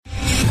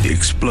The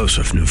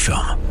explosive new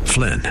film,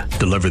 Flynn,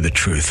 deliver the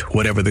truth,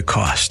 whatever the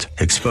cost,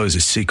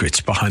 exposes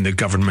secrets behind the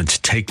government's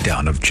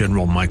takedown of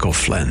General Michael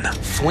Flynn.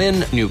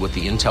 Flynn knew what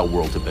the intel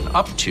world had been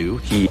up to.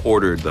 He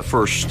ordered the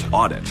first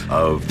audit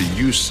of the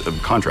use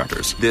of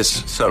contractors.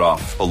 This set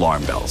off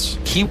alarm bells.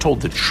 He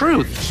told the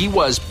truth. He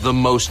was the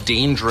most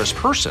dangerous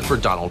person for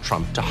Donald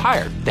Trump to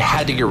hire. They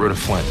had to get rid of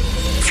Flynn.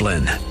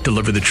 Flynn,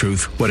 deliver the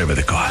truth, whatever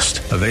the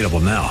cost. Available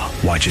now.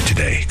 Watch it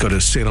today. Go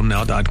to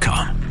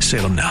salemnow.com.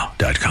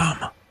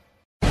 salemnow.com.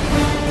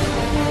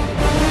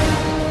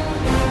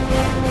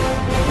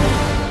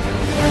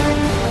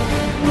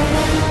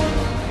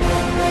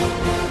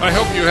 I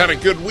hope you had a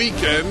good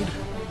weekend.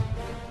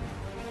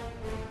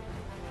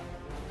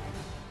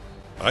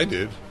 I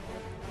did.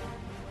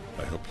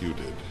 I hope you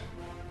did.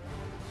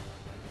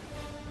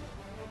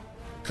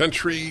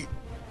 Country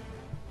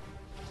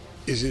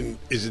is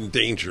in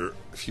danger.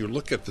 If you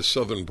look at the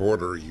southern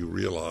border, you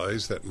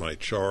realize that my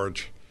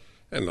charge,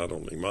 and not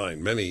only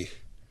mine, many,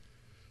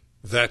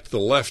 that the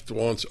left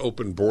wants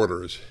open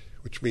borders,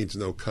 which means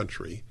no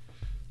country,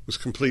 was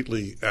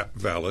completely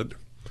valid.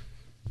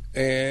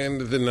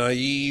 And the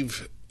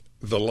naive,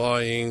 the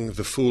lying,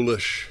 the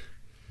foolish,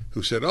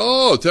 who said,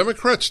 oh,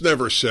 Democrats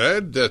never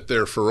said that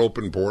they're for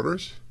open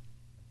borders.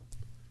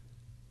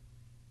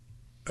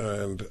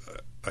 And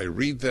I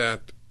read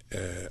that,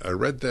 I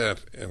read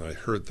that, and I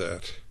heard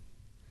that,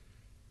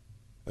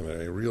 and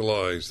I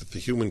realized that the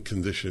human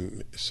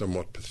condition is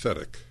somewhat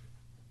pathetic.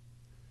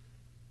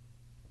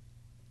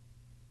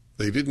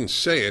 They didn't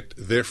say it,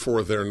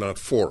 therefore they're not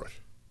for it.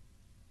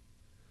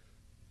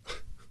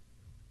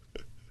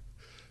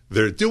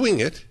 They're doing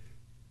it,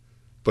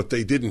 but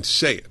they didn't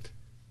say it.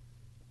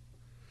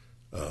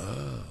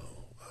 Oh,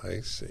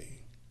 I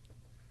see.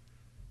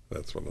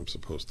 That's what I'm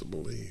supposed to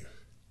believe.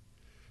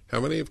 How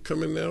many have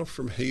come in now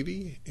from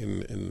Haiti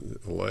in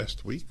the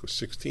last week? Was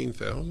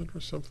 16,000 or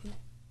something?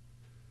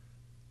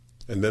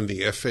 And then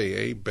the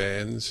FAA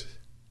bans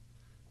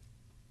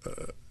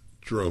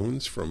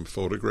drones from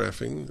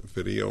photographing,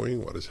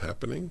 videoing what is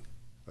happening.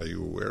 Are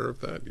you aware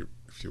of that?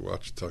 If you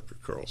watch Tucker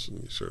Carlson,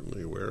 you're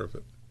certainly aware of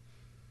it.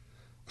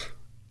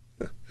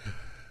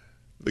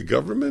 The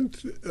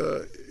government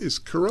is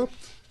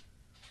corrupt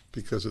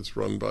because it's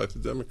run by the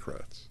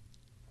Democrats.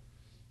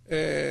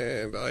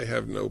 And I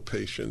have no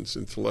patience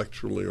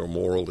intellectually or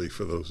morally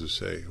for those who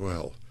say,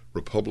 well,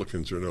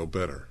 Republicans are no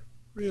better.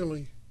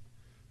 Really?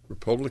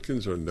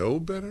 Republicans are no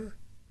better?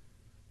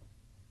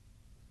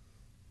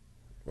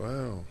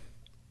 Wow.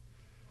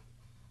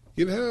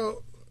 You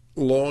know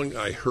how long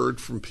I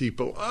heard from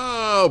people,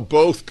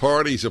 both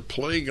parties, a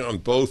plague on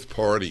both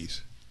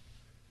parties.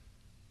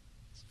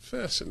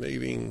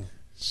 Fascinating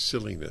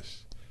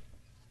silliness.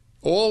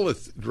 All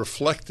it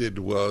reflected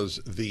was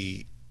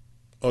the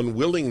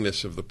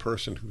unwillingness of the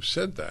person who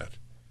said that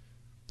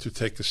to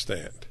take a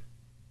stand.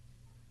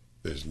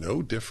 There's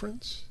no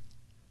difference.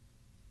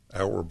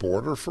 Our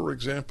border, for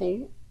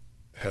example,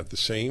 had the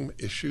same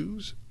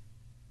issues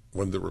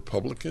when the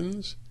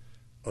Republicans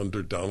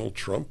under Donald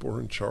Trump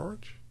were in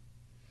charge.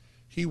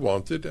 He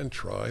wanted and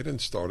tried and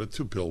started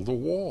to build a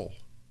wall.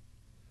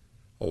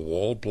 A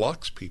wall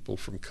blocks people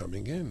from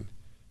coming in.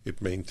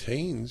 It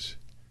maintains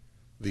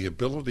the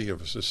ability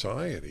of a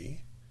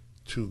society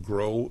to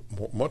grow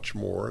much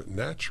more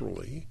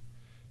naturally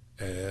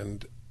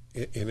and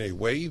in a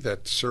way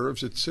that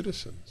serves its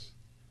citizens.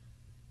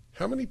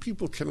 How many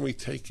people can we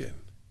take in?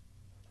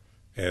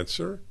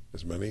 Answer,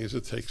 as many as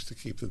it takes to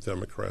keep the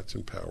Democrats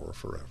in power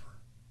forever.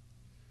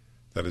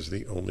 That is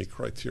the only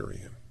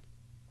criterion.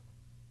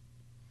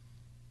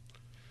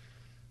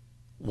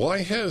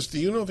 Do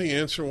you know the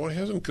answer? Why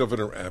hasn't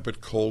Governor Abbott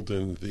called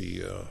in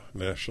the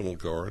National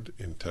Guard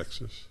in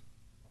Texas?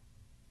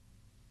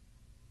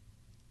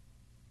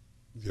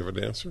 Do you have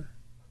an answer?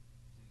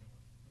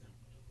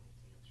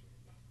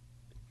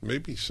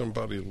 Maybe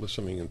somebody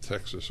listening in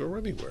Texas or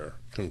anywhere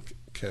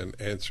can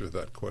answer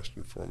that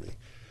question for me.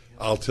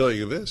 I'll tell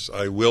you this,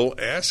 I will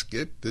ask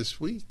it this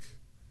week.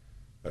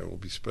 I will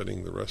be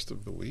spending the rest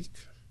of the week,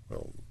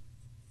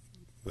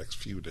 next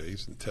few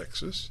days in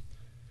Texas,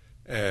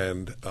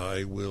 and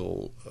I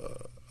will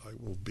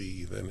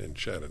be then in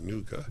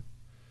Chattanooga.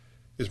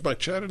 Is my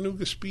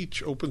Chattanooga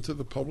speech open to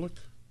the public?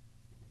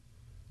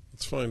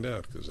 Let's find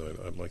out, because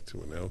I'd like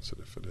to announce it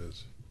if it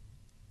is.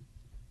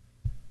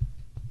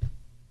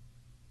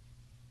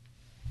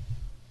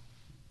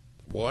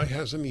 Why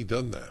hasn't he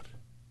done that?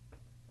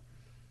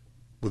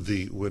 Would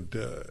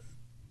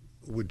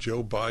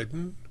Joe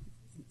Biden,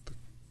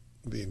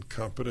 the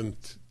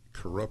incompetent,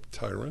 corrupt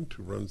tyrant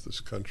who runs this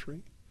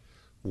country,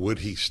 would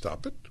he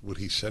stop it? Would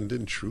he send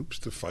in troops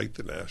to fight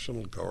the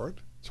National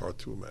Guard? It's hard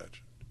to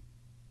imagine.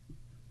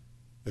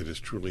 It is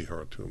truly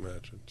hard to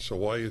imagine. So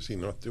why is he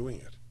not doing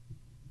it?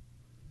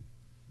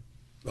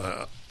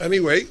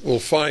 Anyway, we'll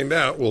find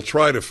out. We'll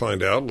try to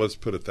find out. Let's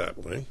put it that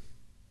way.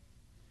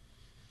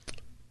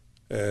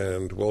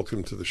 And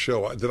welcome to the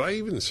show. Did I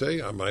even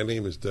say my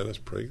name is Dennis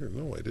Prager?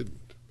 No, I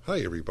didn't. Hi,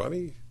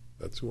 everybody.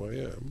 That's who I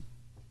am.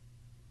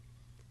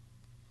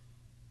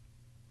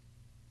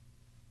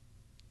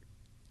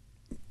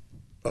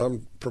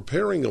 I'm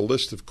preparing a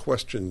list of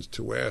questions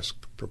to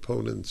ask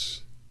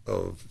proponents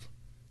of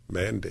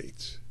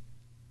mandates,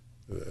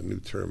 a new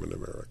term in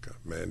America,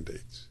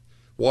 mandates.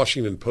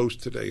 Washington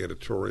Post today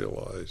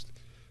editorialized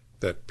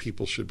that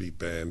people should be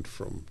banned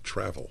from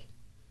travel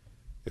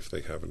if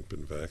they haven't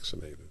been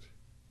vaccinated.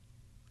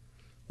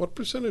 What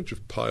percentage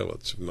of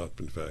pilots have not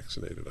been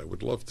vaccinated? I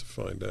would love to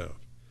find out.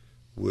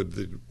 Would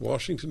the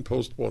Washington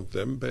Post want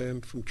them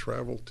banned from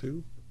travel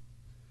too?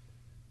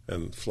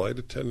 And flight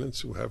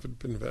attendants who haven't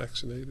been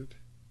vaccinated?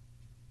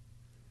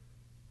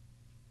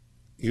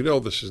 You know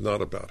this is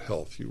not about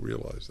health. You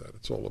realize that.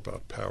 It's all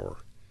about power.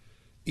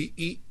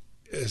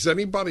 Has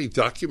anybody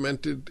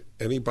documented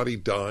anybody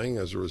dying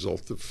as a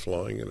result of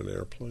flying in an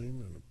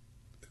airplane?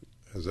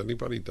 Has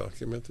anybody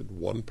documented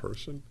one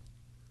person?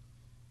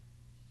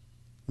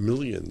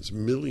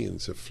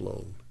 Millions have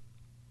flown.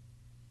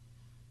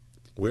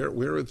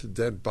 Where are the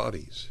dead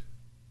bodies?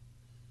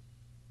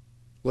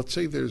 Let's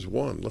say there's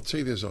one. Let's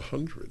say there's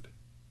 100.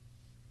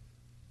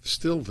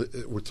 Still,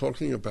 we're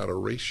talking about a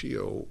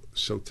ratio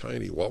so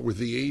tiny. What were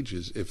the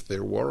ages if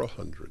there were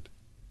 100?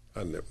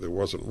 And there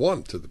wasn't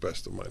one, to the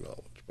best of my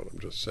knowledge, but I'm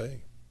just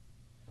saying.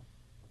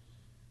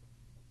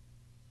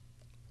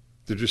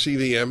 Did you see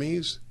the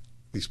Emmys?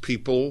 These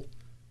people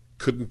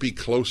couldn't be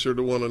closer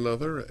to one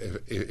another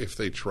if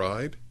they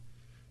tried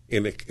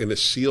in a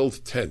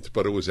sealed tent,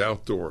 but it was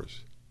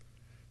outdoors.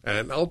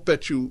 And I'll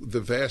bet you the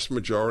vast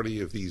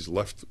majority of these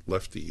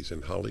lefties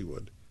in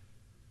Hollywood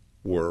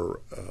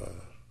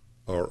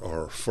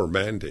are for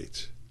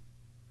mandates.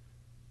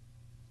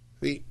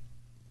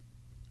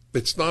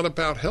 It's not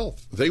about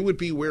health. They would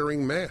be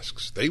wearing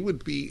masks. They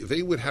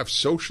would have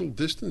social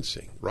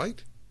distancing,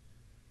 right?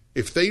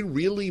 If they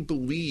really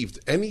believed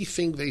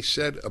anything they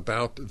said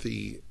about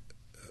the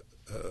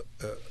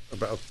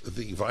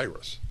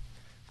virus,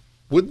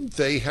 wouldn't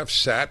they have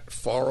sat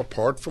far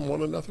apart from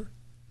one another?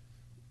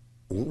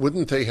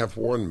 Wouldn't they have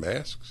worn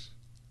masks?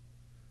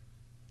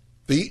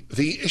 The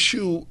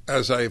issue,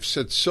 as I've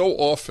said so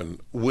often,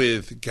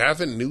 with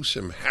Gavin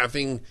Newsom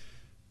having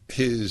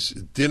his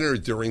dinner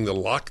during the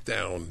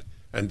lockdown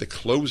and the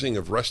closing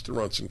of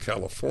restaurants in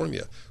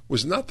California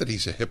was not that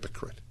he's a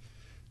hypocrite.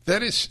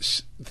 That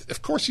is,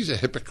 of course he's a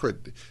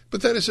hypocrite,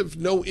 but that is of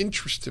no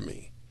interest to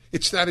me.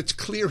 It's that it's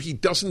clear he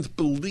doesn't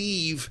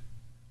believe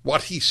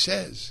what he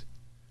says.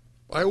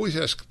 I always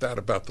ask that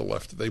about the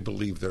left. They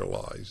believe their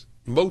lies.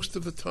 Most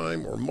of the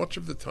time, or much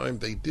of the time,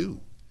 they do.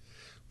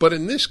 But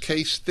in this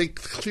case, they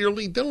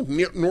clearly don't,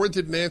 nor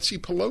did Nancy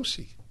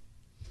Pelosi.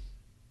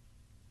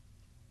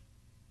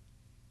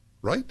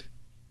 Right?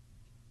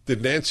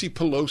 Did Nancy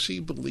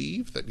Pelosi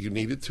believe that you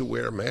needed to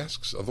wear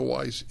masks?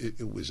 Otherwise,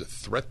 it was a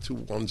threat to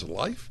one's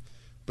life?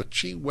 But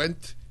she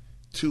went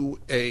to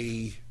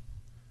a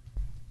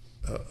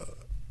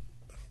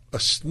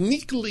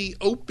sneakily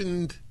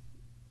opened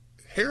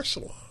hair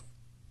salon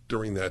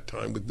during that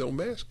time with no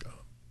mask on.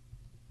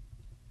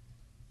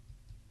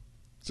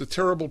 It's a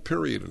terrible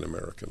period in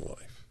American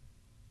life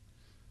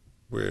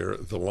where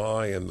the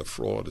lie and the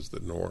fraud is the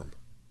norm.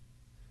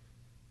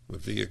 The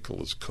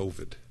vehicle is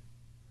COVID.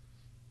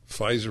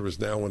 Pfizer has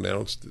now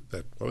announced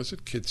that, what is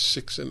it, kids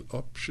 6 and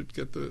up should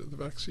get the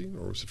vaccine,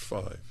 or was it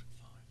 5?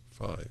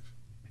 5.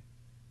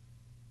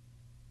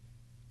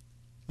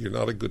 You're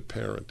not a good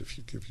parent if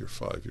you give your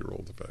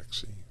 5-year-old a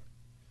vaccine.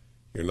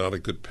 You're not a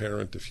good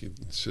parent if you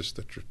insist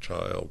that your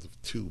child of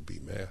 2 be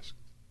masked.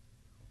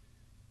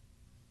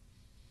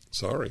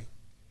 Sorry.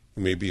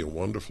 You may be a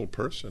wonderful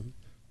person,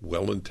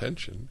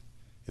 well-intentioned.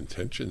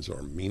 Intentions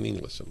are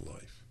meaningless in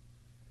life.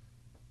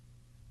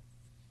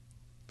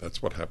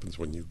 That's what happens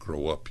when you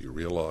grow up. You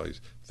realize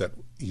that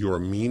your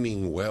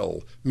meaning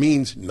well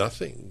means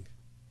nothing.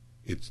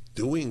 It's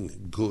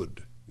doing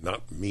good,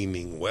 not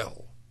meaning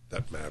well,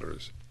 that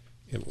matters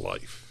in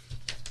life.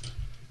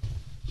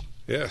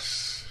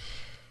 Yes.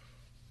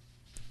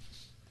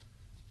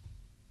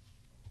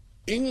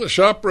 English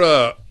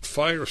opera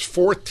fires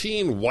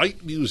 14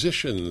 white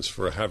musicians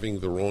for having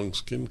the wrong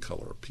skin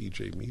color,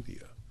 PJ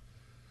Media.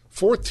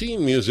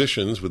 14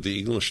 musicians with the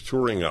English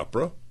touring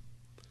opera,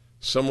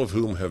 some of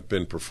whom have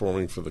been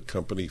performing for the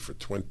company for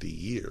 20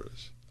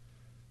 years,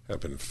 have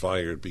been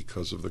fired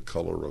because of the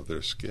color of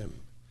their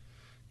skin,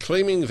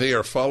 claiming they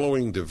are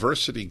following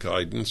diversity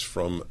guidance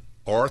from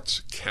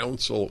Arts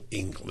Council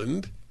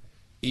England,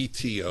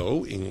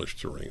 ETO, English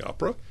Touring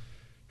Opera,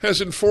 has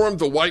informed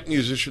the white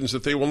musicians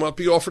that they will not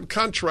be offered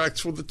contracts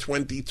for the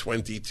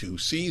 2022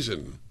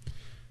 season.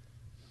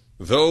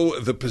 Though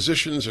the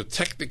positions are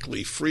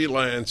technically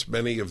freelance,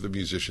 many of the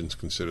musicians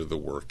consider the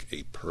work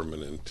a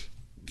permanent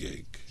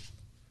gig.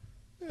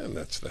 And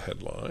that's the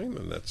headline,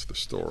 and that's the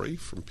story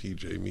from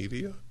PJ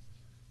Media.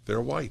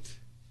 They're white.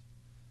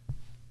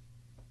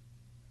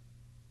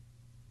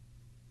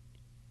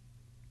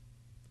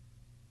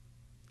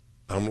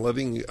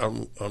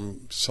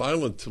 I'm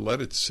silent to let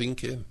it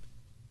sink in.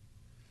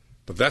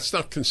 But that's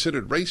not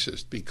considered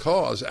racist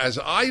because, as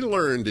I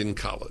learned in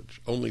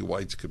college, only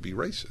whites could be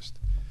racist.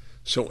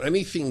 So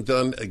anything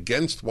done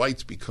against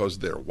whites because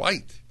they're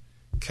white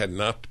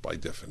cannot, by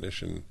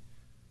definition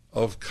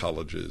of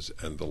colleges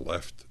and the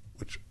left,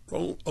 which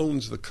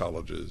owns the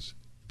colleges,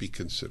 be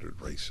considered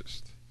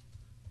racist.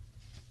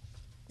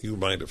 You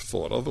might have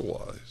thought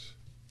otherwise,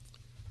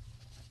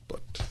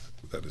 but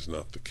that is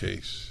not the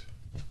case.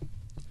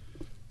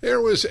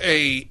 There was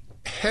a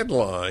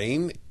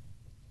headline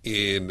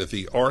in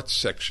the arts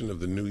section of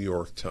the New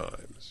York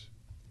Times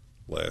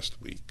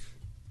last week.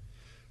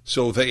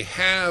 So they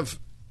have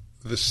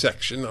the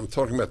section, I'm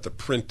talking about the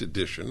print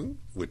edition,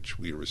 which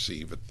we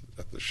receive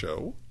at the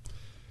show.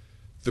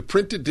 The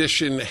print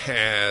edition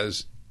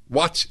has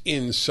what's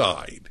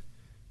inside.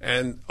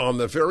 And on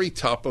the very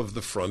top of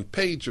the front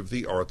page of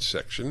the arts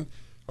section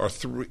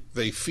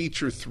they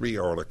feature 3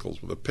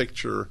 articles with a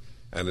picture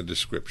and a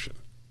description.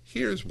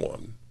 Here's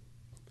one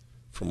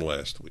from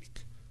last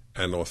week.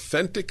 An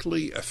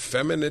authentically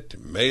effeminate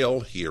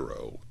male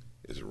hero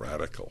is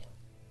radical.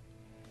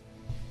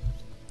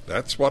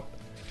 That's what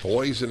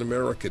boys in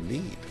America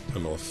need,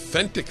 an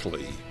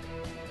authentically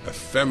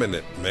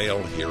effeminate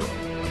male hero.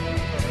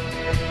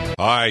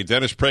 Hi,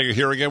 Dennis Prager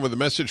here again with a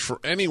message for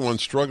anyone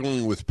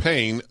struggling with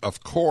pain.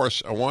 Of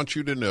course, I want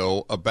you to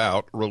know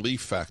about Relief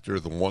Factor,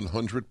 the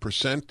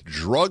 100%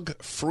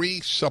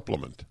 drug-free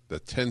supplement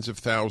that tens of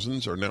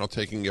thousands are now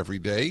taking every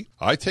day.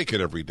 I take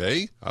it every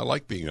day. I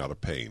like being out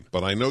of pain.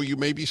 But I know you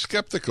may be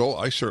skeptical.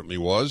 I certainly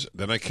was.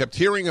 Then I kept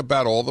hearing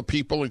about all the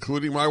people,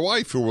 including my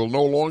wife, who were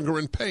no longer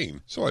in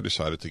pain. So I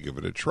decided to give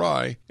it a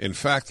try. In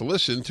fact,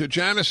 listen to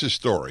Janice's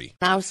story.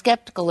 I was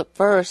skeptical at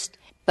first.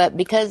 But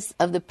because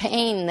of the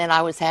pain that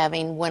I was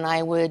having when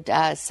I would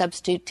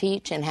substitute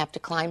teach and have to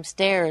climb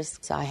stairs,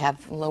 so I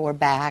have lower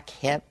back,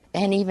 hip,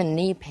 and even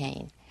knee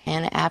pain.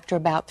 And after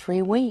about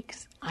 3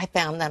 weeks, I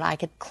found that I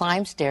could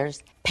climb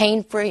stairs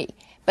pain-free.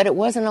 But it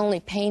wasn't only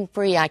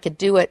pain-free, I could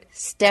do it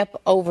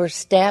step over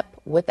step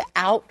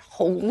without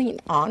holding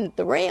on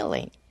the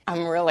railing.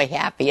 I'm really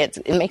happy. It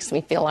makes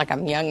me feel like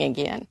I'm young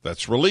again.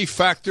 That's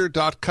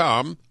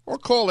ReliefFactor.com or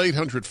call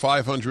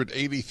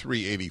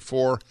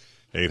 800-500-8384.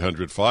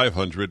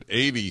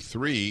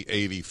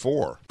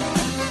 800-500-8384.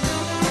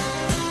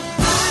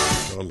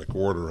 John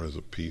McWhorter has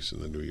a piece in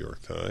the New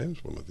York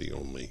Times, one of the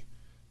only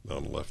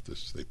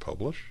non-leftists they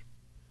publish.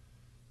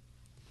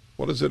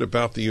 What is it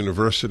about the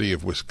University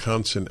of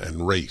Wisconsin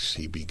and race,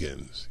 he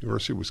begins. The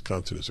University of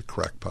Wisconsin is a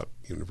crackpot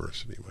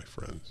university, my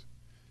friends.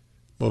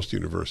 Most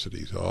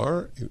universities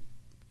are. The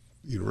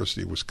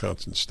University of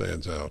Wisconsin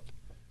stands out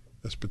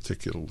as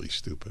particularly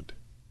stupid.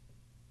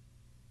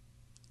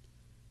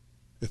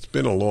 It's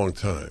been a long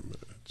time.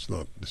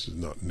 This is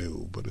not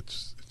new, but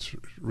it's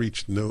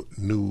reached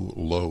new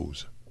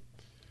lows.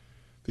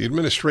 The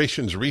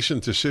administration's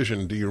recent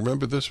decision, do you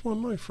remember this one,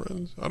 my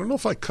friends? I don't know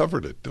if I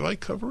covered it. Did I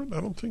cover it?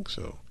 I don't think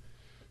so.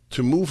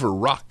 To move a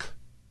rock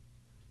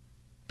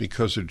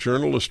because a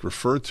journalist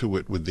referred to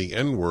it with the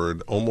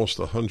N-word almost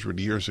 100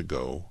 years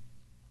ago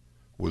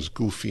was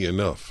goofy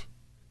enough.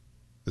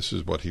 This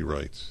is what he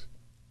writes.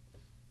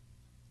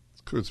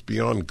 It's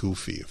beyond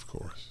goofy, of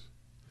course.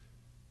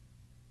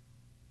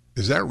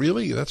 Is that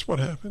really? That's what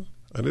happened?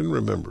 I didn't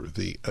remember.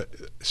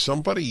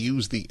 Somebody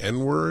used the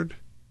N-word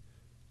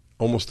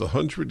almost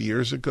 100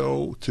 years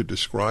ago to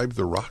describe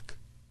the rock?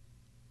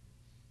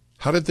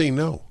 How did they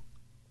know?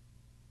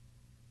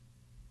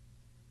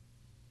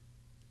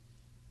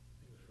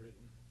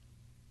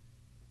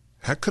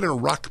 How could a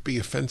rock be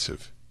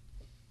offensive?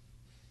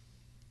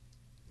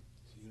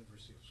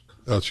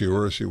 It's the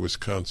University of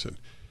Wisconsin.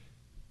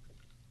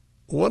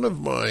 One of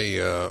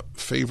my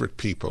favorite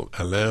people,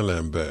 Alain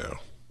Lambert.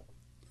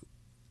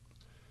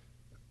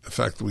 In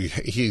fact,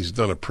 he's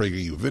done a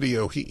PragerU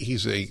video.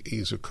 He's a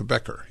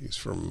Quebecer. He's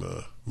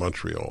from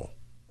Montreal.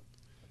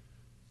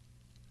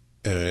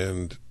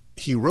 And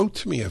he wrote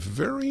to me a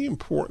very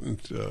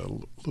important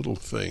little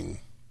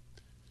thing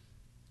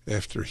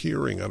after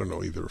hearing, I don't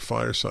know, either a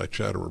fireside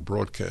chat or a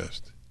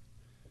broadcast.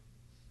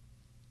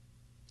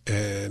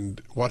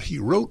 And what he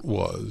wrote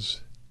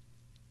was,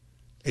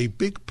 a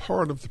big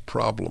part of the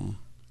problem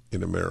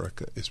in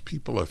America is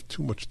people have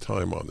too much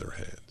time on their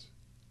hands.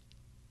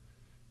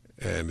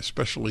 And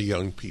especially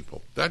young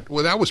people. That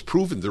was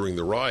proven during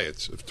the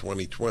riots of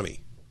 2020.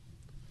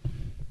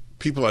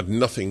 People had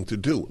nothing to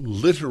do,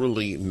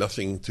 literally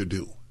nothing to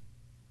do.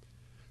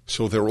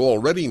 So their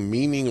already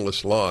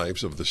meaningless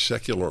lives of the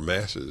secular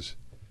masses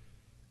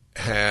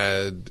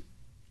had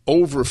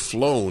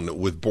overflown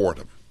with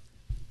boredom.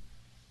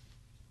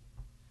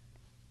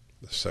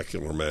 The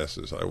secular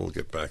masses, I will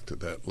get back to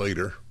that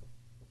later.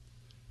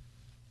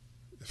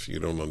 If you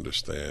don't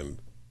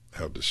understand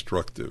how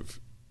destructive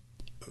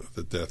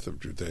the death of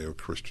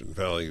Judeo-Christian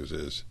values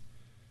is,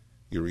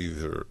 you're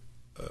either,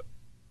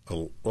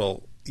 I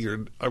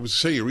would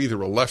say you're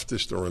either a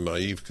leftist or a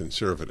naive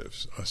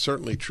conservative.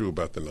 Certainly true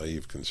about the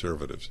naive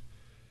conservatives.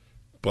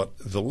 But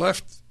the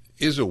left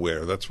is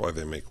aware, that's why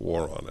they make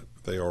war on it.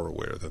 They are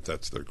aware that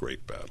that's their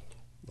great battle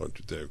on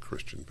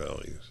Judeo-Christian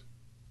values.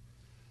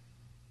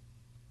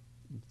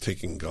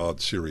 Taking God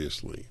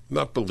seriously,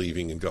 not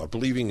believing in God.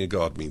 Believing in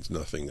God means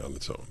nothing on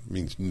its own. It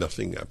means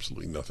nothing,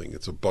 absolutely nothing.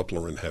 It's a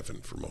butler in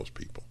heaven for most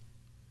people.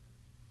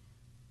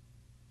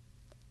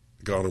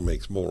 A God who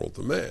makes moral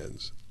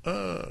demands.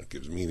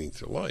 Gives meaning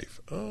to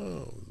life.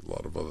 A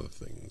lot of other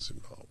things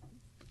involved.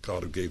 The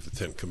God who gave the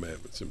 10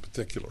 Commandments in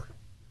particular.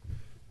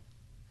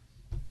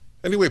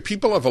 Anyway,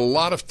 people have a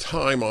lot of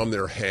time on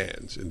their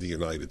hands in the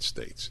United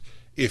States.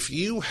 If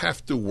you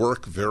have to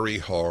work very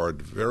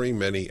hard, very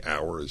many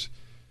hours,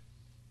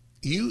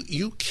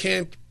 you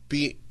can't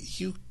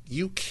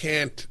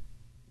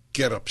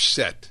get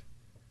upset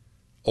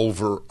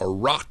over a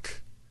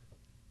rock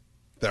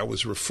that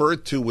was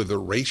referred to with a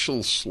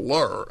racial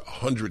slur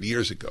 100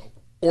 years ago,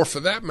 or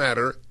for that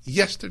matter,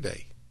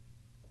 yesterday.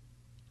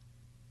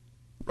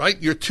 Right?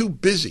 You're too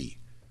busy.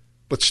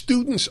 But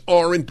students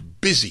aren't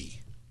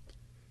busy.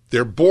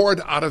 They're bored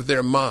out of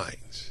their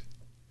minds.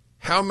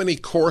 How many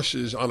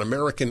courses on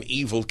American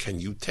evil can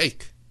you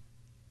take?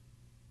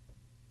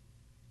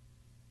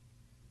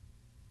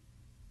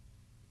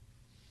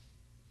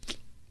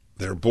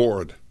 They're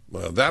bored.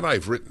 Well, that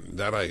I've written.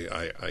 That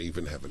I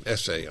even have an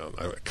essay on,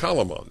 a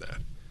column on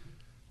that.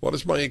 What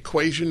is my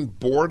equation?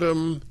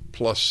 Boredom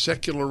plus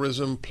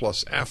secularism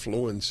plus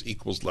affluence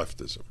equals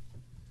leftism.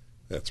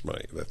 That's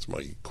my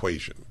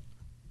equation.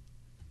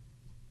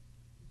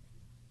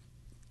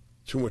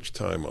 Too much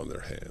time on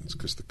their hands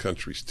because the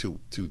country's too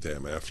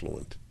damn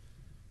affluent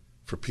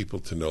for people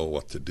to know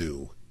what to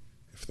do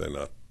if they're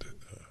not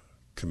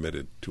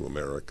committed to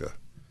America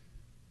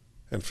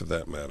and, for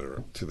that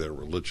matter, to their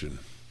religion.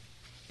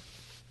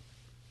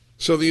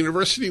 So the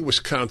University of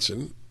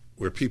Wisconsin,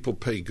 where people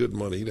pay good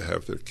money to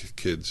have their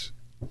kids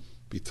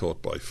be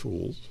taught by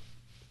fools,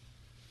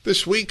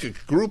 this week a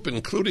group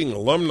including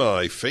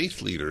alumni,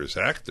 faith leaders,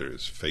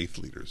 actors, faith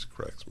leaders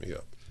cracks me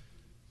up.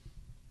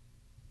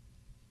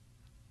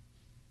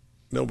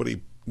 No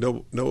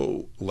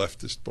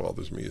leftist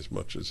bothers me as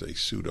much as a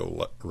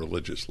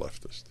pseudo-religious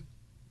leftist.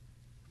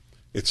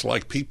 It's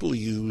like people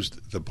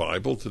used the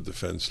Bible to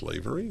defend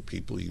slavery.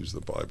 People use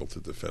the Bible to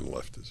defend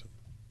leftism.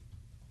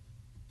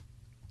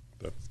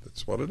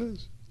 That's what it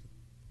is.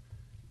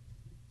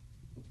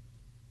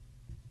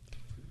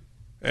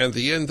 And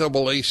the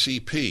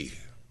NAACP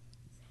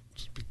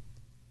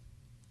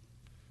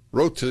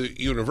wrote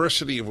to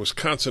University of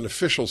Wisconsin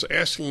officials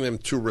asking them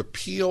to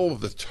repeal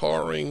the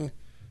tarring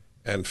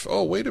and,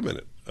 wait a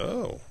minute.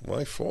 Oh,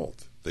 my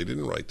fault. They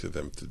didn't write to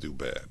them to do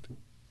bad.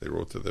 They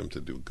wrote to them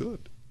to do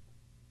good.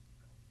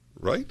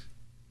 Right?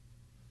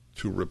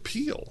 To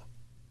repeal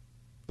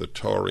the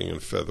tarring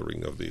and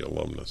feathering of the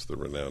alumnus, the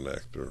renowned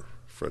actor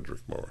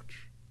Frederick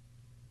March.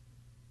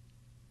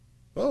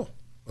 Oh,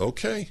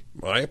 okay.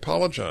 I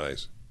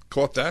apologize.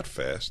 Caught that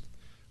fast.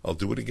 I'll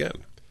do it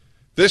again.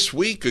 This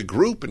week, a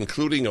group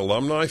including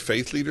alumni,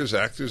 faith leaders,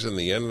 actors, and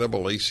the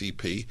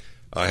NAACP,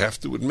 I have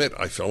to admit,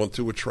 I fell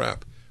into a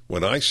trap.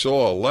 When I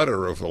saw a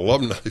letter of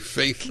alumni,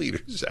 faith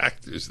leaders,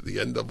 actors, the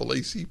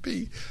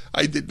NAACP,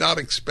 I did not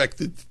expect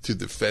it to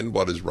defend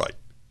what is right.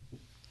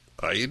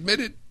 I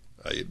admit it.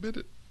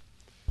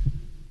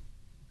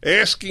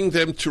 Asking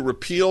them to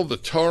repeal the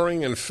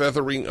tarring and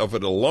feathering of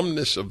an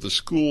alumnus of the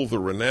school, the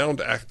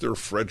renowned actor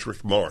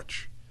Frederick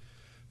March.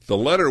 The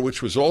letter,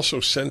 which was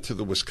also sent to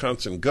the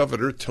Wisconsin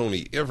governor,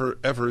 Tony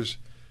Evers,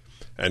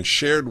 and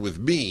shared with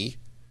me,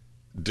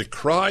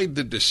 decried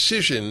the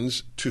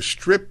decisions to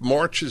strip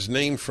March's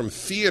name from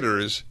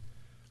theaters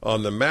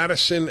on the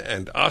Madison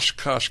and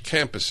Oshkosh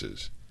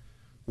campuses,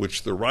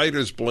 which the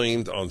writers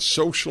blamed on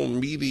social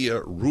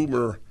media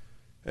rumor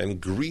and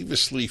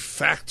grievously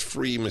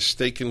fact-free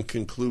mistaken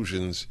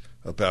conclusions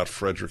about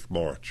Frederick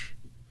March.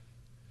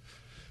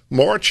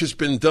 March has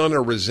been done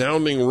a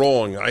resounding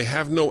wrong. I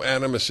have no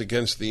animus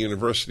against the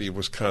University of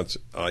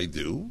Wisconsin. I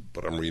do,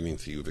 but I'm reading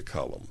to you the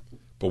column.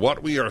 But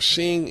what we are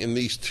seeing in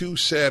these two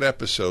sad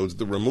episodes,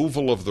 the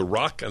removal of the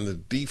rock and the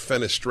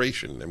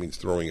defenestration, that means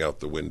throwing out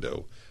the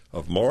window,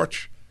 of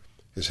March,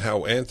 is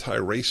how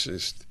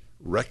anti-racist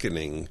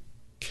reckoning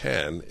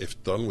can,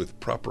 if done with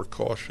proper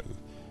caution,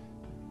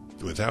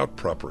 without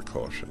proper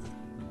caution,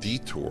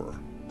 detour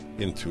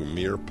into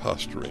mere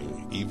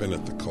posturing, even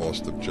at the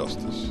cost of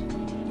justice.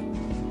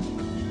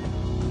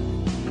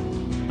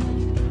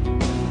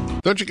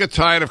 Don't you get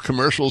tired of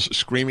commercials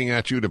screaming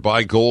at you to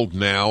buy gold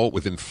now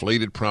with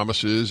inflated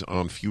promises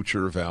on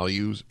future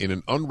values? In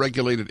an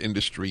unregulated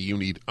industry, you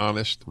need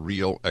honest,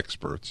 real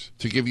experts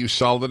to give you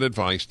solid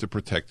advice to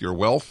protect your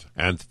wealth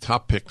and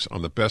top picks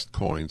on the best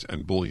coins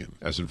and bullion.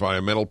 As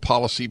environmental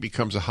policy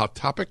becomes a hot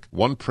topic,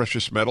 one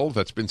precious metal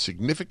that's been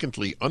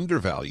significantly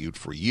undervalued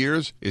for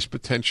years is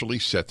potentially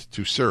set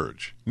to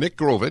surge. Nick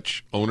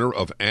Grovich, owner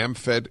of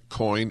AmFed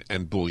Coin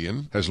and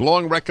Bullion, has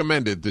long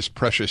recommended this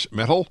precious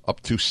metal. Up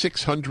to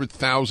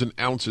 600,000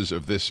 ounces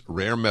of this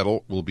rare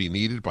metal will be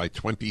needed by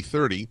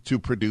 2030 to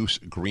produce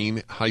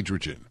green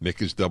hydrogen.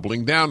 Nick is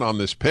doubling down on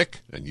this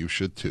pick, and you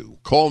should too.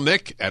 Call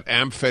Nick at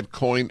AmFed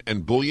Coin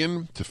and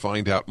Bullion to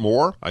find out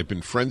more. I've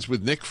been friends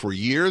with Nick for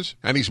years,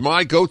 and he's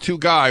my go-to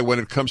guy when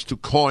it comes to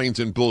coins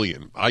and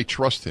bullion. I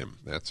trust him.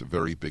 That's a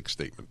very big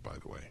statement, by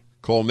the way.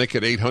 Call Nick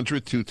at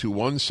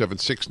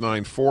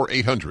 800-221-7694,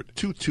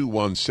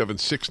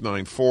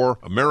 800-221-7694,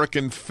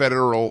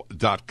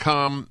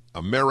 AmericanFederal.com,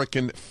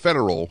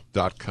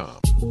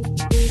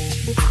 AmericanFederal.com.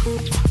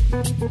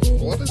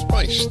 What is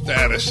my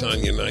status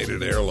on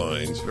United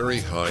Airlines? Very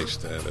high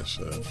status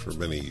for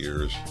many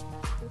years.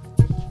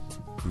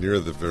 Near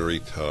the very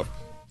top.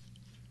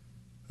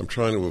 I'm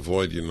trying to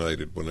avoid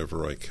United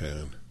whenever I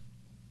can.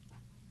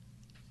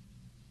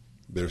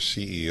 Their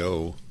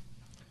CEO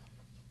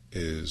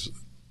is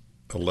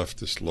a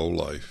leftist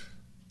lowlife.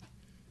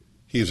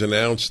 He's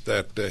announced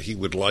that he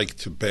would like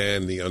to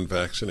ban the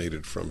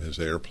unvaccinated from his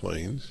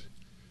airplanes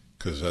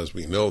because, as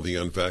we know, the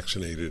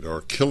unvaccinated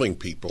are killing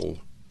people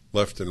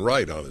left and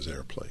right on his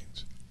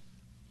airplanes.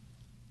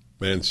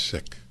 Man's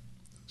sick.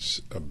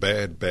 A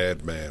bad,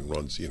 bad man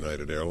runs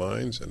United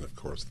Airlines, and of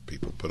course the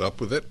people put up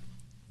with it,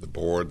 the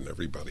board and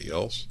everybody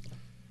else.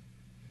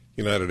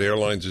 United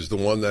Airlines is the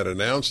one that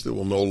announced it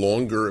will no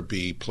longer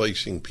be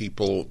placing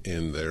people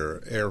in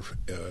their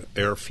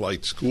air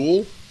flight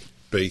school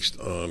based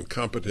on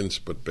competence,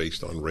 but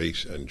based on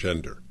race and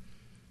gender.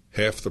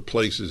 Half the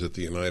places at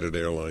the United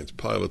Airlines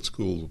pilot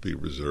school will be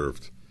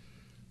reserved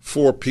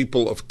for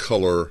people of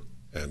color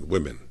and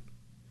women,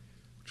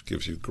 which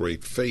gives you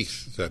great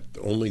faith that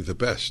only the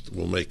best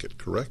will make it,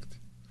 correct?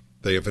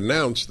 They have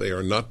announced they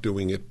are not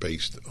doing it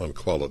based on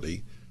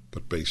quality,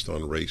 but based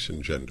on race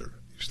and gender.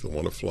 You still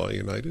want to fly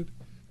United?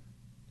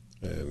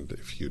 And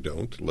if you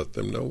don't, let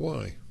them know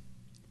why.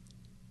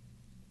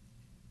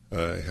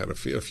 I had a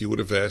feel if you would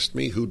have asked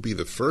me who'd be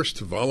the first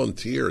to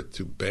volunteer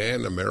to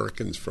ban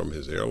Americans from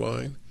his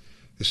airline.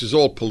 This is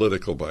all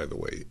political, by the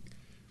way.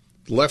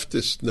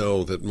 Leftists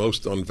know that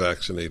most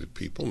unvaccinated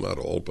people, not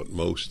all, but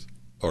most,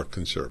 are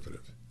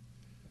conservative.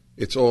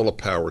 It's all a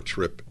power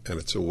trip, and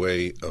it's a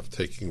way of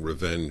taking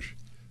revenge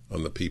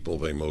on the people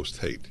they most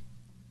hate,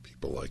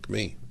 people like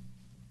me.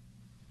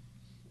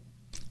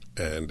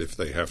 And if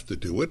they have to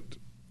do it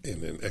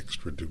in an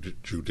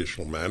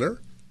extrajudicial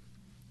manner,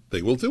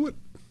 they will do it.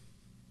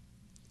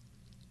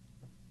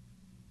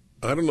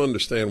 I don't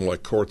understand why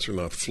courts are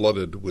not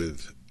flooded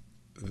with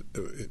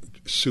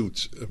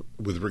suits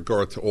with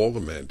regard to all the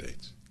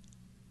mandates.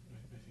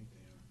 I think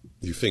they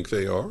are. You think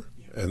they are?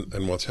 Yeah.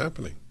 And what's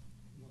happening?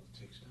 Well, it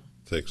takes time.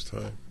 Takes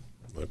time.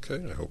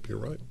 Okay, I hope you're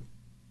right.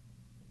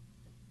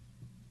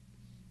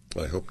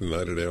 I hope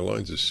United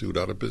Airlines is sued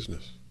out of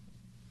business.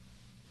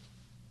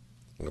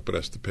 I hope it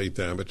has to pay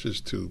damages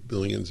to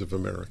millions of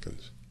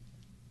Americans.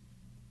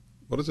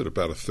 What is it,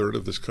 about a third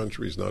of this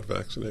country is not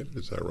vaccinated?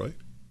 Is that right?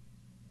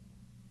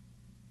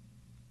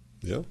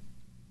 Yeah.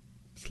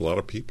 It's a lot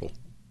of people.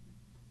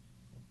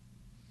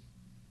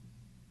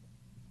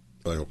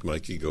 I hope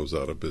Nike goes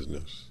out of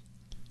business.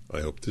 I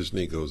hope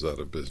Disney goes out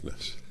of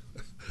business.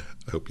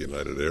 I hope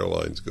United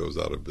Airlines goes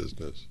out of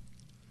business.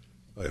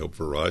 I hope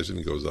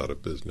Verizon goes out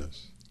of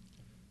business.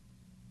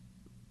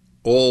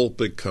 All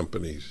big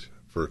companies,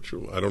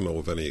 virtually, I don't know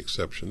of any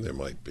exception, there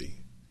might be.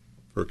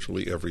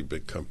 Virtually every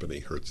big company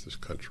hurts this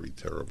country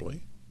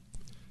terribly.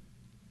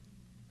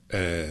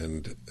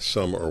 And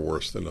some are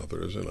worse than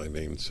others, and I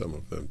named some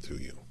of them to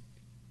you.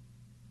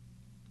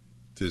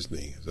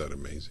 Disney, is that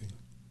amazing?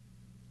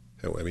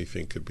 How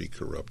anything could be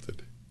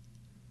corrupted.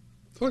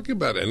 Talking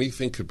about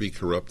anything could be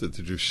corrupted,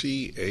 did you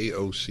see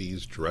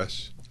AOC's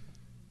dress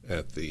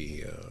at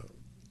the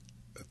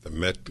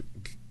Met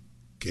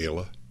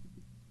Gala?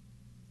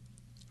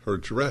 Her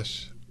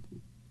dress,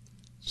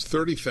 it's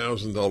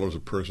 $30,000 a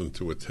person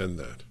to attend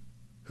that.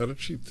 How did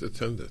she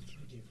attend it?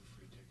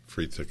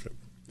 Free ticket.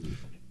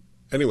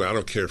 Anyway, I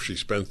don't care if she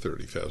spent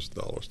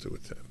 $30,000 to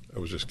attend. I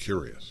was just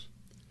curious.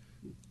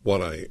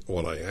 What I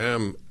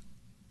am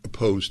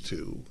opposed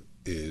to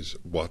is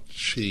what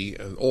she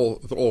and all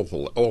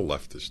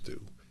leftists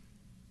do.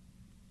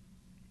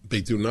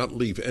 They do not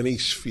leave any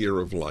sphere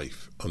of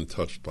life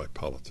untouched by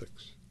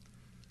politics,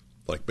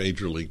 like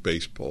Major League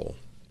Baseball,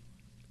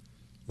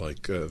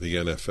 like the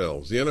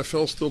NFL. Is the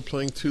NFL still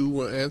playing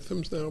two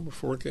anthems now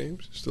before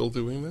games? Still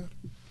doing that?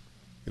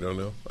 You don't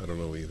know? I don't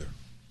know either.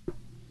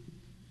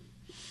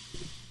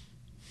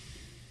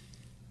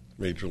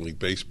 Major League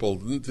Baseball,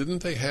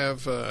 didn't they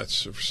have for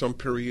some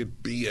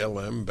period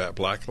BLM,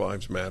 Black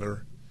Lives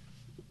Matter,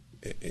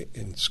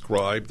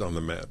 inscribed on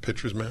the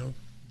pitcher's mound?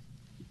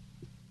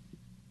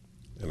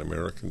 And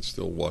Americans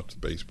still watch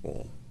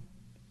baseball.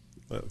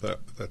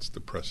 That's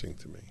depressing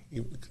to me,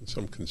 even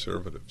some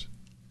conservatives.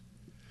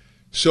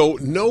 So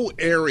no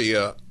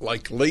area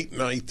like late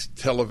night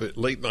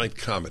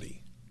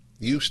comedy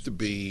used to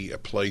be a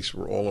place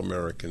where all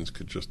Americans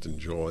could just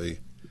enjoy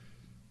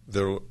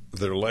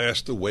their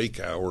last awake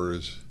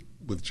hours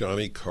with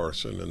Johnny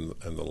Carson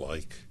and the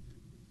like,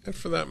 and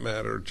for that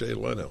matter, Jay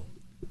Leno.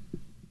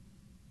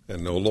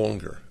 And no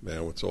longer.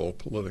 Now it's all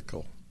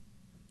political.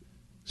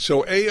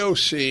 So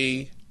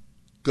AOC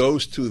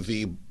goes to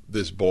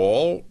this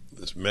ball,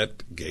 this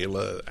Met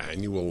Gala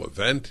annual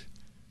event,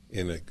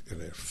 in a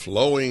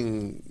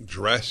flowing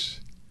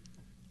dress,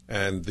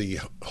 and the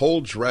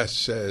whole dress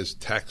says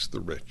 "tax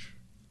the rich."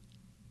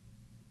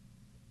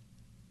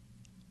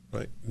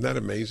 Right? Isn't that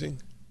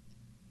amazing?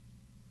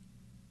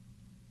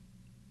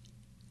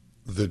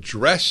 The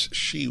dress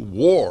she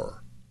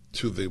wore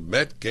to the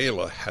Met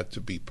Gala had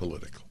to be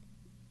political.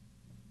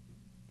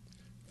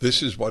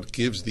 This is what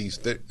gives these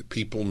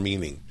people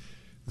meaning.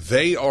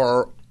 They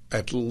are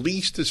at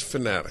least as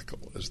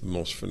fanatical as the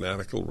most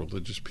fanatical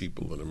religious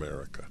people in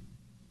America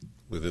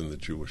within the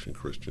Jewish and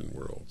Christian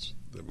worlds.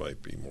 There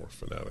might be more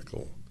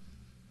fanatical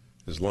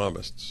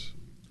Islamists,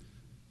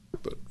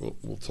 but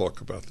we'll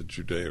talk about the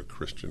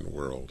Judeo-Christian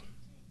world.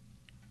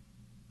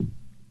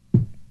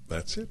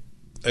 That's it.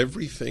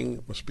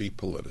 Everything must be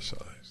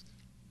politicized.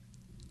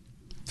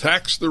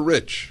 Tax the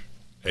rich,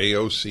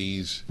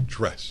 AOC's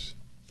dress.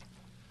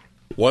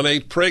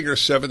 1-8-PRAGER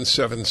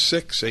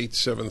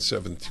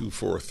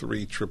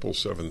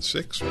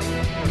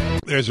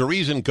 776-877-243-7776. There's a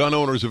reason Gun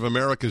Owners of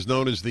America is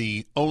known as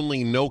the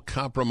only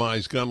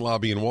no-compromise gun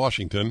lobby in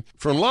Washington.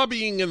 From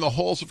lobbying in the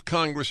halls of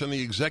Congress and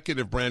the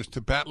executive branch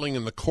to battling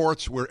in the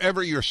courts,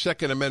 wherever your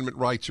Second Amendment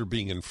rights are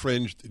being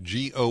infringed,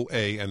 GOA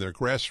and their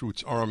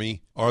grassroots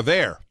army are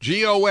there.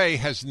 GOA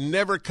has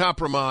never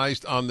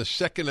compromised on the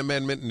Second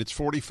Amendment in its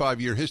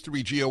 45-year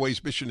history.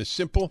 GOA's mission is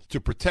simple: to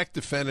protect,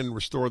 defend, and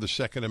restore the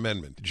Second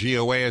Amendment.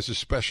 GOA has a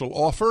special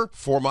offer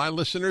for my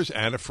listeners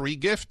and a free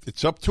gift.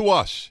 It's up to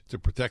us to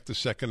protect the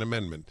Second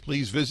Amendment.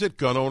 Please visit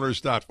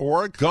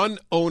gunowners.org,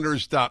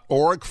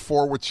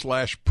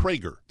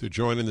 gunowners.org/Prager to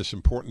join in this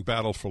important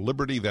battle for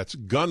liberty. That's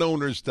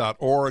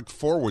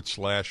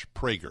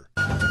gunowners.org/Prager.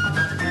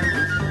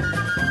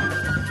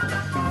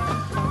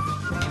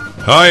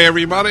 Hi,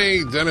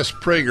 everybody. Dennis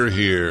Prager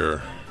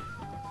here.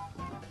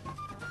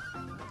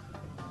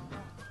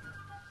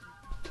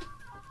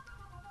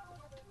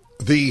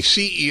 The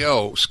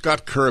CEO,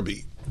 Scott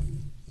Kirby,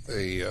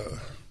 a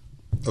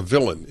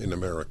villain in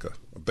America,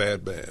 a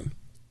bad man.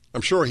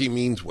 I'm sure he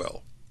means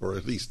well, or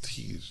at least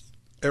he's,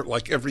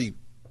 like every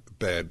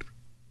bad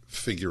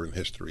figure in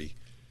history,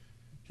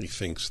 he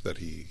thinks that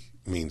he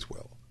means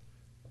well.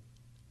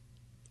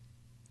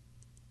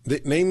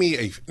 Name me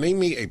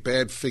a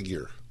bad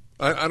figure.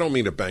 I don't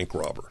mean a bank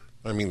robber.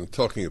 I mean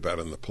talking about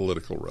in the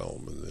political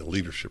realm and the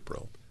leadership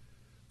realm,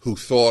 who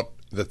thought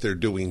that they're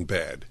doing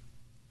bad.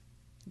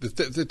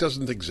 That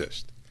doesn't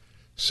exist.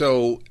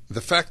 So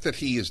the fact that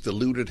he has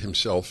deluded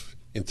himself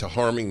into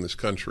harming this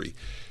country,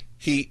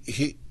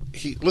 he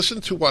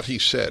listen to what he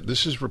said.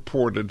 This is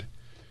reported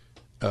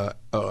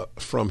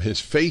from his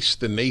Face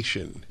the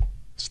Nation.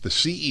 It's the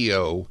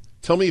CEO.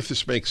 Tell me if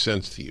this makes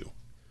sense to you.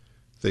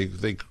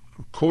 They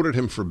quoted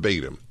him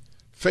verbatim.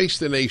 Face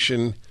the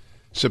Nation,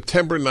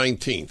 September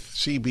 19th,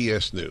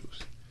 CBS News.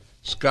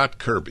 Scott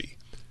Kirby.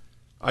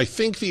 I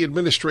think the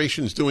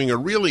administration's doing a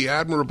really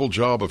admirable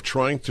job of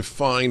trying to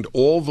find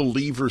all the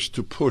levers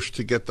to push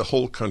to get the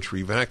whole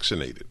country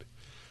vaccinated.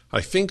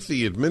 I think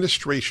the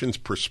administration's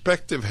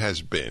perspective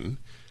has been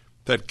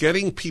that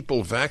getting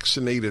people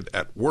vaccinated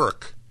at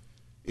work,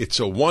 it's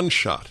a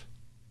one-shot.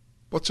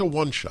 What's a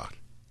one-shot?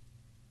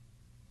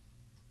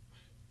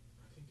 I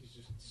think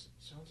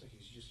sounds like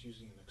he's just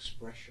using an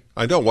expression.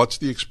 I know. What's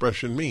the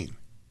expression mean?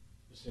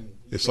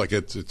 It's like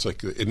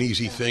an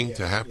easy thing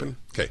to happen?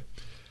 Yeah. Okay.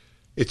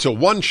 It's a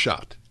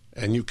one-shot,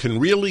 and you can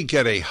really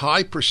get a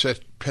high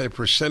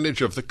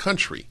percentage of the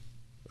country,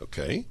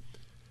 okay,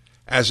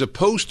 as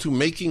opposed to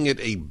making it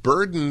a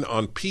burden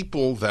on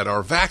people that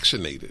are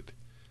vaccinated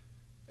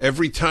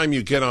every time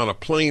you get on a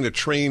plane, a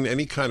train,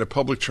 any kind of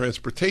public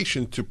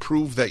transportation to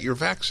prove that you're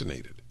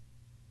vaccinated.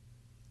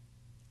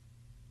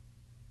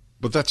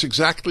 But that's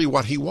exactly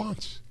what he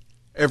wants.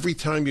 Every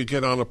time you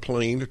get on a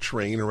plane, a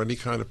train, or any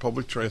kind of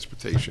public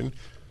transportation,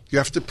 you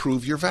have to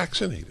prove you're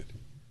vaccinated.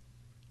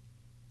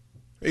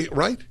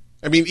 Right?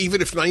 I mean,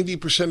 even if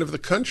 90% of the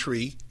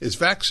country is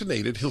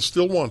vaccinated, he'll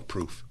still want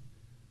proof.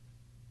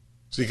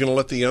 So you're going to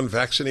let the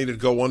unvaccinated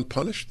go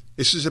unpunished?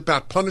 This is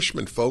about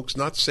punishment, folks,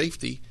 not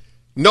safety.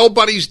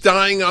 Nobody's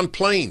dying on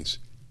planes.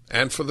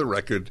 And for the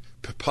record,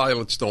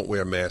 pilots don't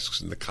wear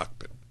masks in the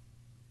cockpit.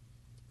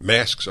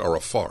 Masks are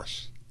a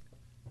farce.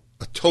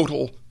 A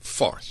total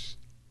farce.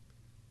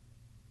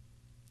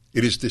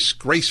 It is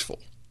disgraceful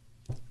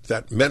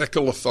that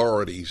medical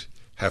authorities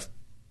have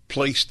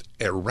placed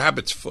a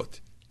rabbit's foot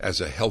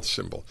as a health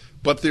symbol.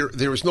 But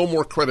there is no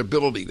more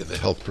credibility to the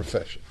health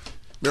profession.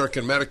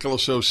 American Medical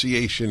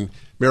Association,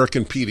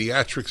 American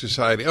Pediatric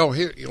Society. Oh,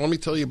 here, let me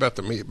tell you about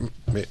the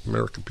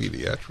American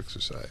Pediatric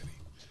Society.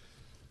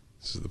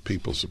 This is the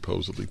people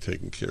supposedly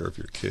taking care of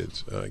your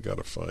kids. I got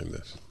to find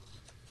this.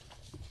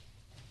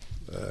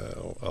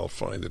 I'll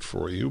find it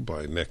for you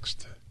by the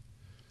next,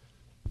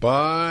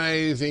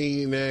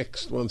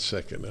 1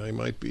 second. I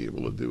might be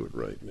able to do it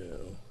right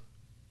now.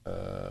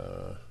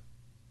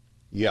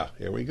 Yeah,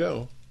 here we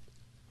go.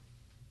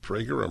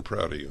 Prager, I'm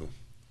proud of you.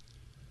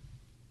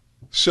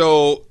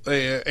 So,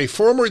 a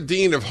former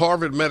dean of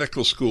Harvard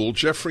Medical School,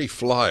 Jeffrey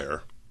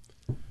Flyer,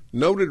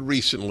 noted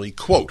recently,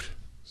 quote,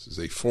 this is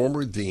a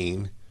former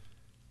dean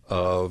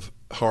of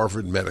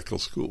Harvard Medical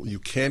School. You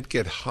can't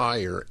get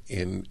higher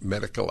in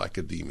medical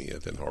academia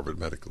than Harvard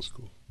Medical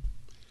School.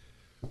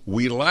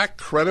 We lack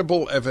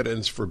credible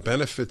evidence for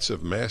benefits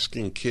of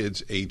masking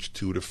kids aged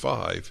 2 to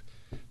 5,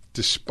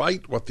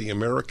 despite what the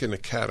American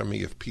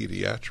Academy of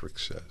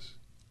Pediatrics says.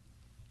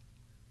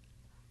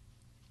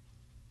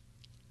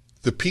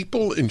 The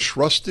people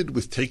entrusted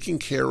with taking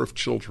care of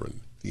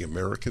children, the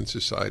American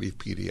Society of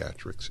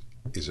Pediatrics,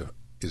 is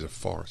is a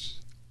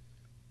farce.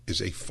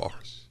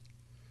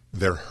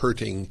 They're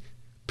hurting.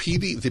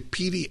 The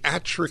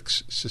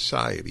Pediatrics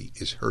Society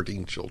is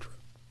hurting children.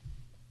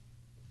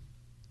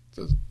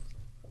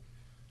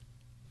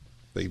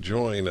 They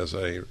join, as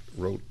I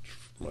wrote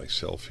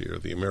myself here,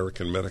 the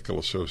American Medical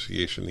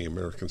Association, the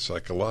American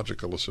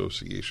Psychological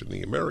Association,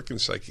 the American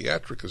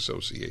Psychiatric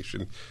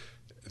Association,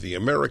 the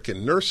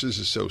American Nurses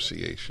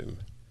Association,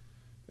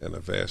 and a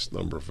vast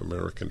number of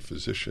American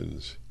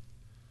physicians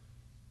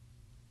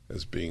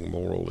as being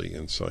morally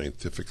and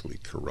scientifically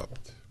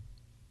corrupt.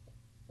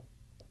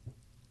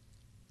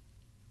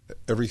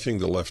 Everything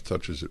the left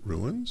touches, it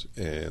ruins,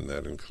 and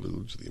that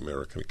includes the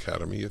American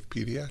Academy of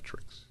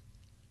Pediatrics.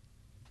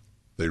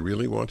 They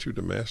really want you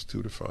to mask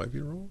 2 to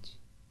 5-year-olds?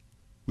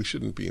 We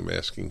shouldn't be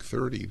masking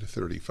 30 to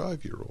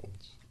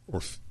 35-year-olds,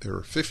 or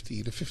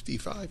 50 to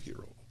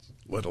 55-year-olds,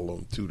 let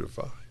alone 2 to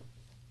 5.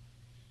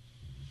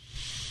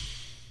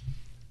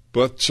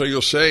 But so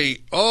you'll say,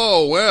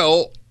 oh,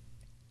 well,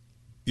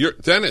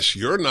 Dennis,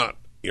 you're not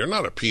a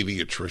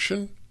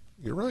pediatrician.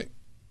 You're right.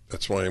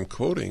 That's why I'm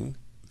quoting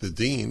the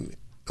dean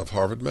of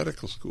Harvard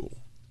Medical School.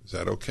 Is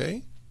that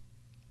okay?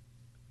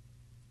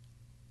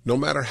 No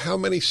matter how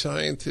many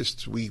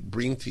scientists we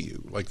bring to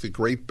you, like the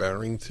Great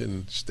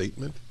Barrington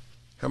Statement,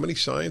 how many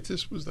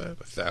scientists was that?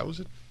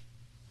 1,000?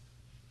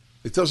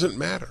 It doesn't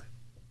matter.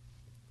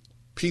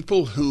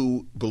 People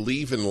who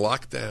believe in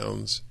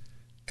lockdowns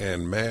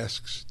and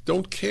masks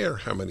don't care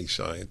how many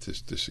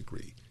scientists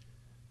disagree.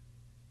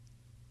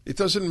 It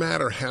doesn't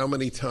matter how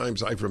many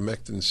times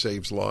ivermectin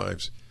saves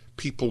lives.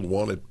 People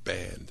want it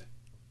banned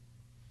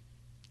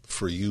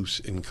for use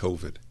in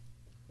COVID.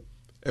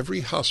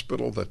 Every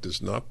hospital that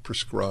does not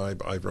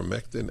prescribe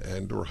ivermectin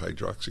and or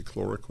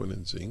hydroxychloroquine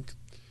and zinc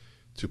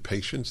to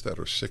patients that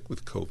are sick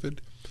with COVID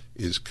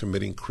is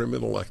committing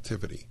criminal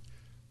activity.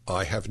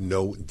 I have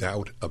no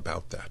doubt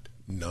about that.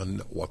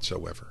 None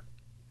whatsoever.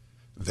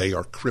 They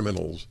are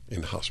criminals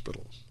in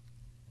hospitals.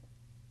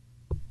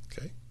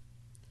 Okay?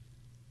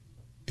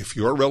 If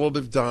your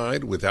relative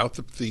died without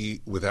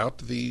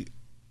the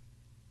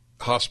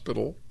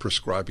hospital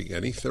prescribing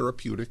any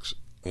therapeutics,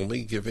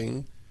 only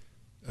giving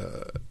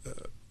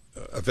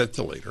a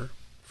ventilator,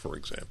 for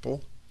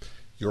example,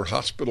 your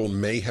hospital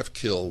may have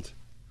killed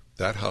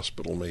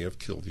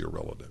your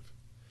relative.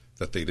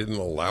 That they didn't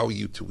allow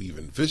you to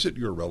even visit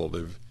your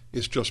relative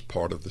is just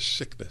part of the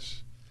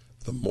sickness,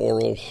 the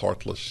moral,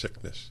 heartless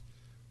sickness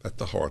at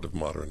the heart of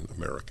modern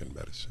American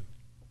medicine.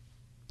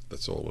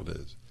 That's all it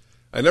is.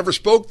 I never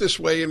spoke this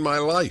way in my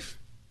life.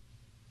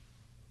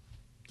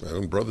 My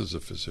own brother's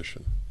a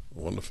physician, a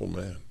wonderful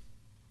man.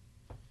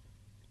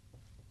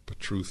 But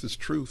truth is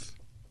truth.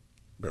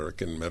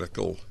 American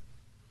medical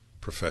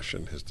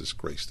profession has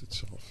disgraced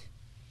itself.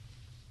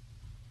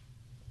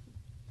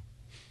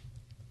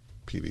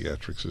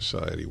 Pediatric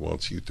Society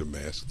wants you to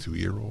mask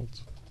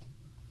 2-year-olds.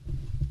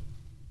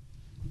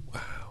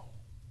 Wow.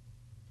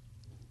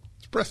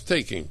 It's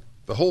breathtaking.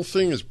 The whole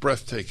thing is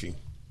breathtaking.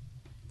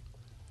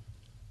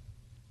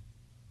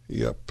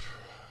 Yep.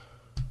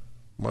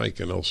 Mike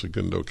in El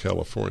Segundo,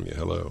 California.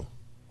 Hello.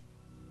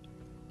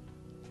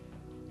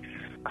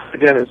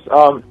 Dennis,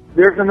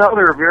 there's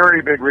another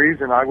very big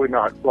reason I would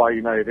not fly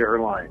United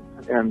Airlines.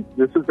 And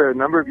this is a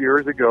number of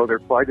years ago, their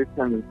flight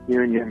attendants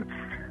union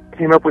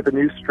came up with a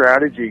new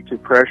strategy to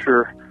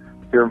pressure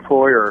their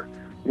employer,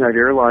 United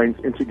Airlines,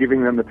 into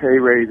giving them the pay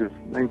raises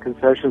and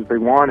concessions they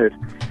wanted.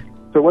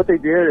 So what they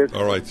did is...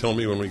 All right, tell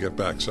me when we get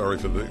back. Sorry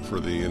for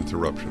the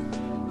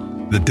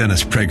interruption. The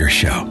Dennis Prager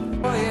Show.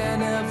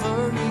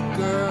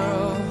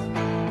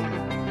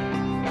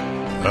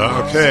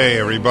 Okay,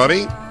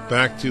 everybody.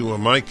 Back to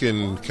Mike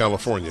in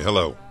California.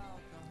 Hello.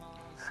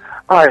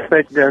 Hi,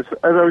 thank you, Dennis. As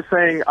I was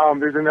saying,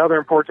 there's another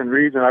important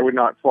reason I would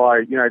not fly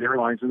United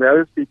Airlines, and that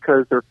is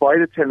because their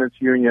flight attendants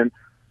union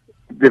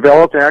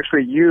developed and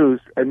actually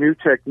used a new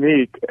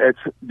technique at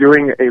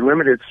doing a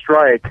limited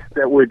strike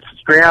that would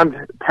strand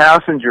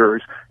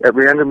passengers at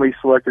randomly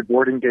selected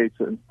boarding gates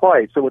in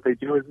flights. So what they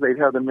do is they'd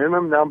have the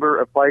minimum number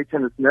of flight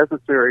attendants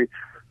necessary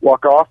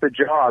walk off the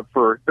job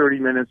for 30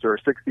 minutes or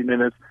 60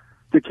 minutes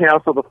to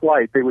cancel the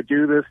flight. They would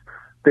do this.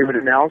 They would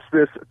announce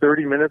this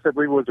 30 minutes, I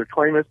believe it was, or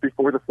 20 minutes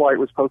before the flight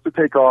was supposed to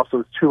take off, so it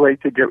was too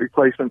late to get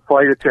replacement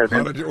flight attendants.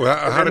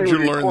 How did you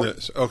learn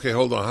this? Okay,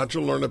 hold on. How did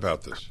you learn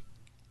about this?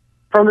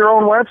 From their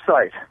own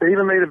website. They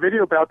even made a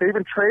video about it. They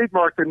even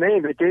trademarked the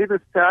name. They gave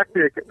this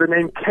tactic the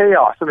name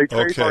Chaos, and they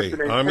trademarked the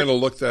name. I'm going to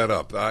look that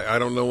up. I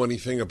don't know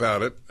anything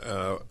about it.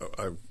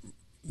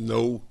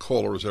 No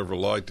caller has ever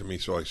lied to me,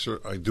 so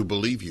I do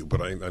believe you,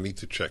 but I need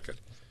to check it.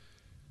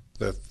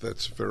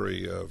 That's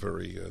very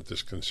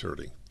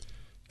disconcerting.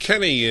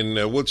 Kenny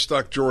in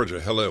Woodstock, Georgia.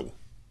 Hello.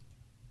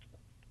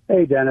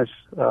 Hey, Dennis.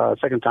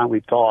 Second time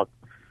we've talked.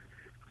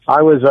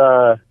 I was,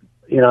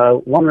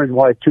 wondering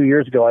why 2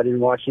 years ago I didn't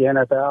watch the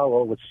NFL.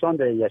 Well, it was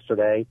Sunday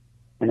yesterday,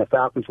 and the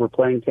Falcons were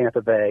playing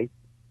Tampa Bay.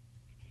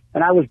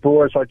 And I was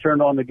bored, so I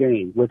turned on the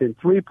game. Within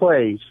 3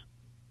 plays,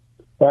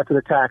 after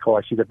the tackle,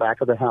 I see the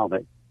back of the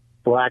helmet.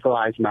 Black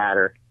Lives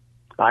Matter.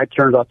 I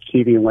turned off the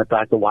TV and went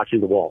back to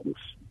watching the Waltons.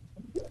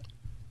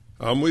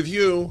 I'm with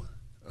you.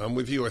 I'm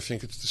with you. I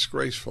think it's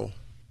disgraceful.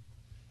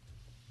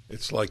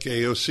 It's like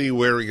AOC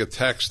wearing a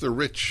tax the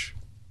rich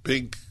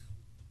big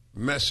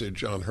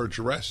message on her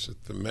dress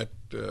at the Met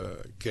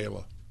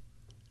Gala.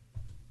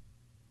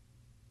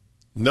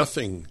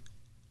 Nothing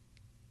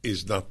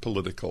is not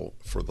political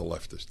for the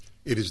leftists.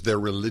 It is their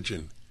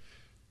religion.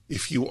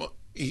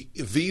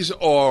 These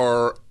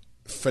are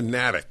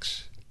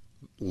fanatics.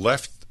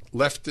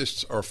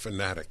 Leftists are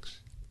fanatics.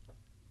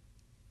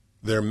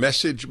 Their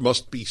message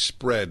must be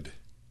spread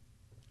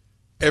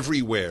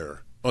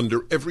everywhere,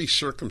 under every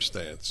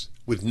circumstance,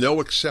 with no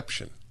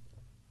exception.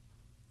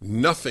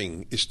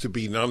 Nothing is to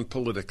be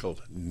non-political.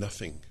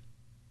 Nothing.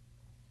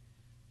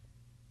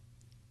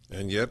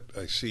 And yet,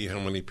 I see how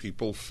many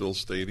people fill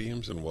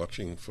stadiums and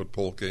watching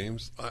football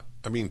games.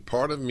 I mean,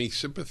 part of me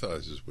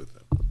sympathizes with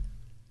them.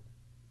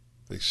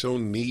 They so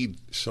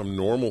need some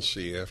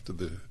normalcy after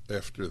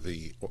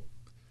the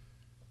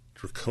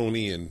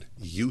draconian,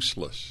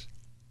 useless,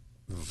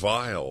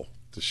 vile,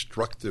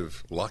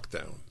 destructive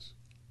lockdowns.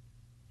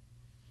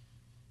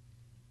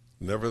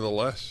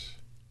 Nevertheless,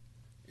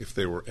 if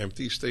they were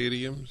empty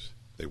stadiums,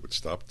 they would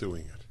stop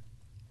doing it.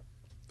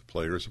 The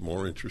players are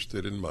more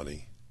interested in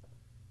money.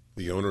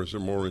 The owners are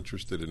more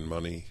interested in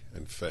money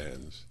and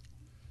fans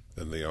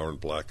than they are in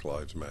Black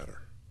Lives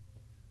Matter.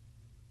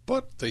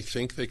 But they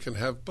think they can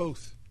have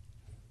both.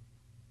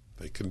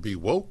 They can be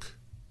woke,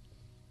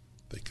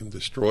 they can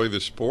destroy the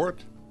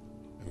sport,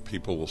 and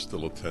people will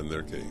still attend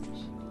their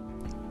games.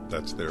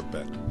 That's their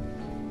bet.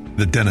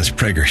 The Dennis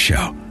Prager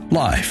Show,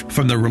 live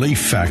from the Relief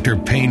Factor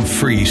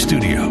Pain-Free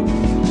Studio.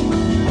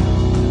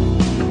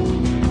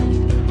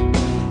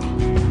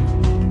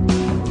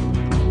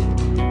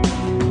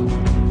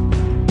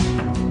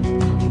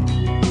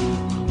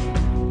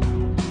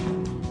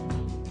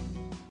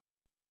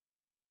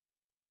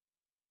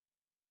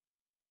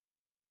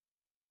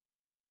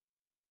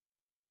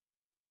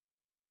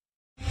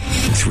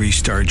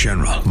 Three-star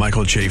General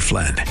Michael J.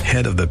 Flynn,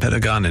 head of the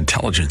Pentagon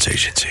Intelligence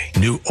Agency,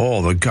 knew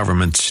all the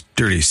government's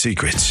dirty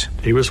secrets.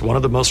 He was one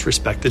of the most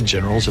respected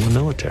generals in the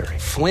military.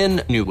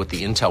 Flynn knew what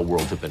the intel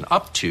world had been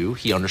up to.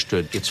 He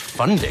understood its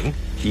funding.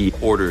 He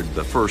ordered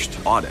the first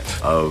audit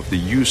of the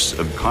use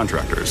of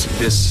contractors.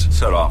 This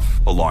set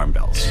off alarm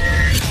bells.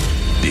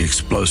 The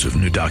explosive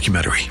new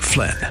documentary,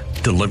 Flynn,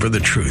 Deliver the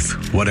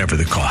Truth, Whatever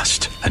the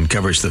Cost,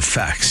 uncovers the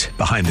facts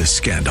behind this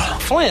scandal.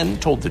 Flynn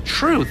told the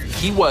truth.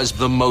 He was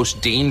the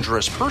most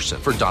dangerous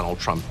person for Donald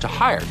Trump to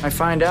hire. I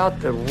find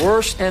out the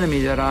worst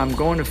enemy that I'm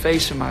going to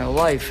face in my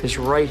life is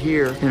right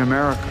here in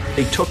America.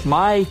 They took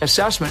my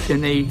assessment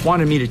and they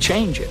wanted me to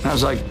change it. And I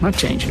was like, I'm not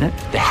changing it.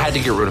 They had to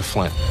get rid of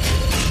Flynn.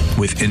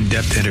 With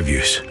in-depth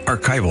interviews,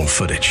 archival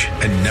footage,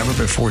 and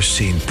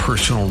never-before-seen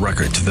personal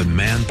records of the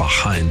man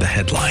behind the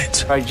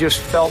headlines. I just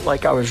felt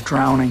like I was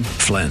drowning.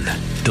 Flynn,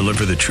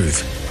 Deliver the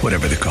Truth,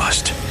 Whatever the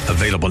Cost.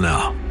 Available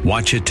now.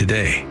 Watch it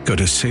today. Go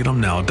to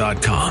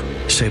salemnow.com.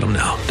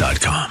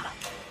 salemnow.com.